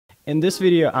In this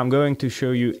video, I'm going to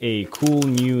show you a cool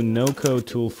new no-code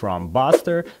tool from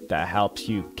Botster that helps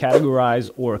you categorize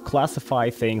or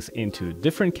classify things into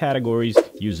different categories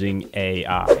using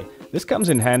AI. This comes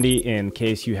in handy in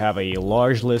case you have a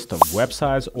large list of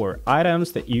websites or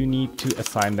items that you need to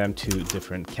assign them to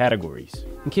different categories.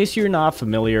 In case you're not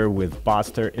familiar with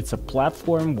Botster, it's a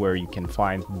platform where you can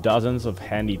find dozens of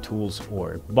handy tools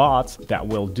or bots that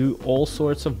will do all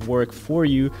sorts of work for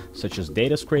you, such as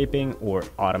data scraping or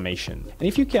automation. And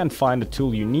if you can't find the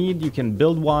tool you need, you can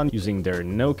build one using their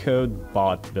no-code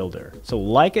bot builder. So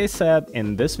like I said,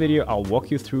 in this video, I'll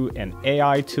walk you through an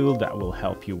AI tool that will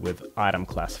help you with item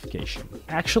classification.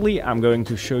 Actually, I'm going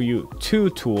to show you two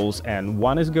tools, and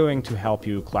one is going to help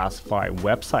you classify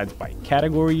websites by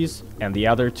categories, and the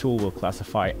other tool will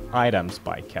classify items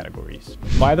by categories.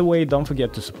 By the way, don't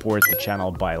forget to support the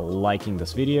channel by liking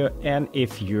this video, and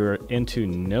if you're into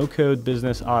no-code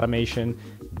business automation,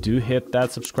 do hit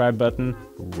that subscribe button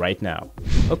right now.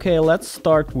 Okay, let's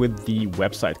start with the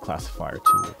website classifier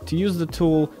tool. To use the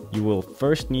tool, you will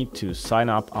first need to sign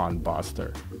up on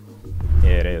Botster.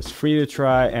 It is free to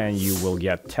try and you will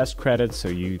get test credits so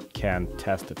you can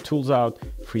test the tools out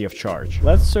free of charge.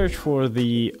 Let's search for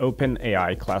the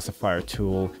OpenAI classifier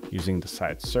tool using the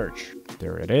site search.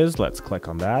 There it is, let's click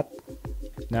on that.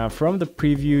 Now from the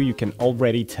preview you can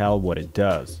already tell what it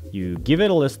does. You give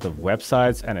it a list of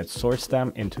websites and it sorts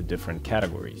them into different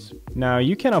categories. Now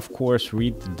you can of course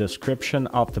read the description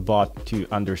of the bot to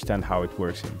understand how it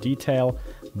works in detail,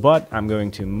 but I'm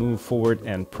going to move forward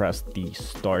and press the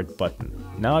start button.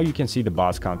 Now you can see the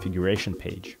bot's configuration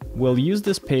page. We'll use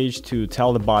this page to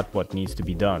tell the bot what needs to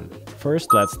be done.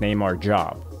 First, let's name our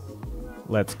job.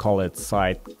 Let's call it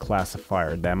Site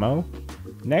Classifier Demo.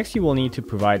 Next, you will need to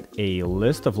provide a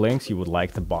list of links you would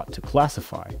like the bot to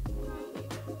classify.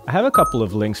 I have a couple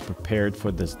of links prepared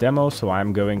for this demo, so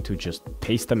I'm going to just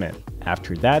paste them in.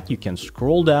 After that, you can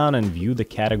scroll down and view the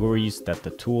categories that the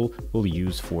tool will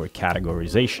use for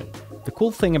categorization. The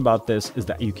cool thing about this is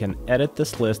that you can edit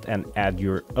this list and add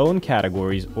your own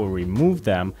categories or remove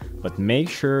them, but make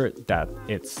sure that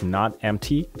it's not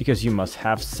empty because you must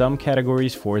have some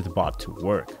categories for the bot to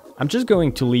work. I'm just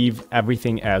going to leave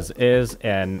everything as is,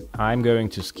 and I'm going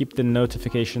to skip the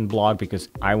notification block because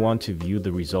I want to view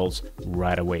the results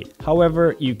right away.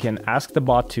 However, you can ask the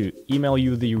bot to email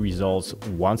you the results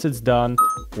once it's done,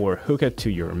 or hook it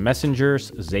to your messengers,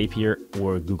 Zapier,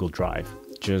 or Google Drive.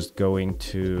 Just going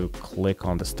to click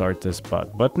on the Start This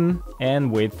Bot button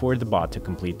and wait for the bot to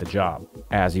complete the job.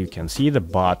 As you can see, the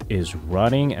bot is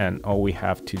running and all we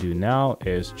have to do now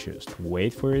is just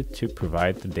wait for it to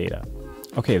provide the data.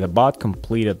 Okay, the bot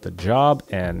completed the job,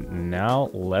 and now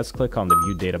let's click on the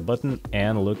View Data button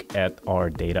and look at our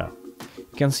data.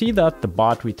 You can see that the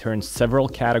bot returns several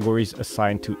categories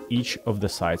assigned to each of the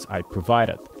sites I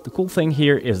provided. The cool thing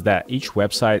here is that each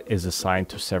website is assigned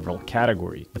to several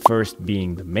categories. The first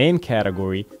being the main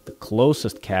category, the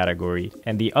closest category,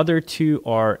 and the other two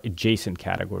are adjacent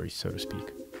categories, so to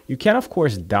speak. You can of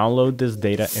course download this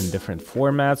data in different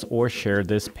formats or share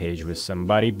this page with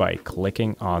somebody by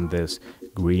clicking on this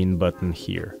green button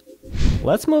here.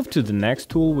 Let's move to the next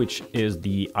tool, which is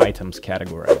the Items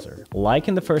Categorizer. Like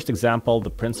in the first example, the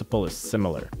principle is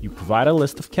similar. You provide a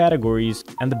list of categories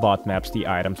and the bot maps the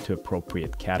items to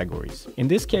appropriate categories. In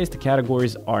this case, the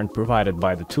categories aren't provided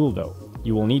by the tool though.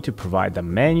 You will need to provide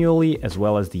them manually as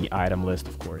well as the item list,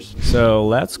 of course. So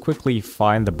let's quickly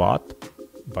find the bot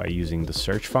by using the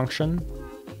search function.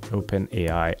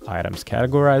 OpenAI Items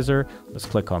Categorizer. Let's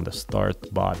click on the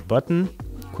Start Bot button.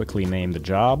 Quickly name the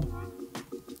job,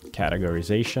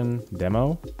 Categorization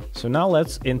Demo. So now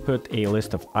let's input a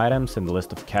list of items and a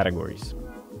list of categories.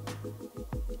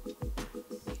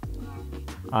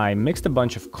 I mixed a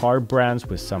bunch of car brands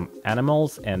with some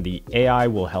animals, and the AI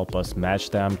will help us match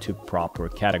them to proper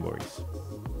categories.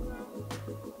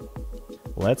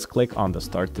 Let's click on the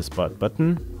Start This Bot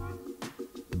button.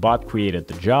 The bot created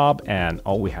the job, and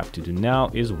all we have to do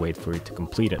now is wait for it to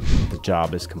complete it. The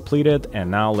job is completed, and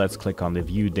now let's click on the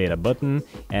View Data button,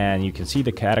 and you can see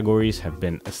the categories have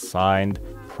been assigned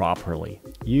properly.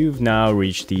 You've now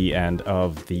reached the end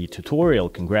of the tutorial.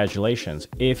 Congratulations!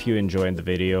 If you enjoyed the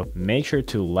video, make sure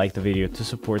to like the video to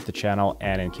support the channel,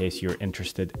 and in case you're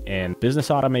interested in business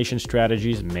automation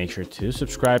strategies, make sure to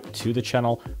subscribe to the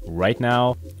channel right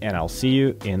now, and I'll see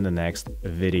you in the next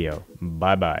video.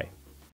 Bye bye.